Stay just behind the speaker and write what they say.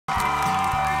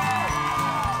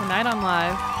Tonight on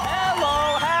Live.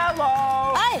 Hello,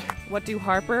 hello! Hi! What do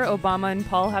Harper, Obama, and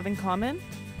Paul have in common?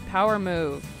 Power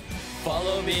move.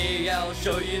 Follow me, I'll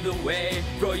show you the way.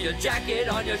 Throw your jacket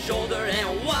on your shoulder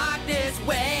and walk this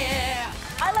way.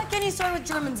 I like any story with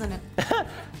Germans in it.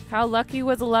 How lucky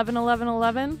was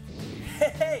 11-11-11?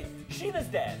 Hey, Sheena's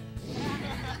dead.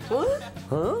 What?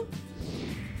 Huh?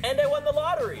 And I won the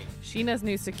lottery. Sheena's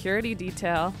new security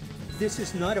detail. This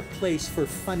is not a place for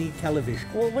funny television.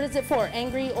 Well, what is it for?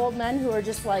 Angry old men who are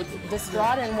just like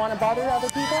distraught and want to bother other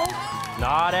people?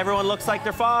 Not everyone looks like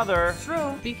their father.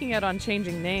 True. Speaking out on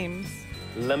changing names.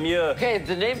 Lemieux. Okay,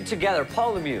 the name together,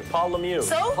 Paul Lemieux. Paul Lemieux.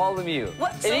 So? Paul Lemieux.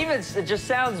 What? So? It just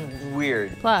sounds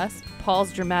weird. Plus,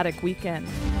 Paul's dramatic weekend.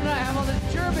 And I have all the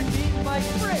German beaten by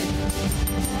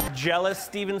fridge. Jealous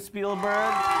Steven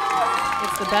Spielberg.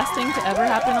 It's the best thing to ever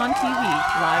happen on TV.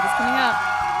 Live is coming up.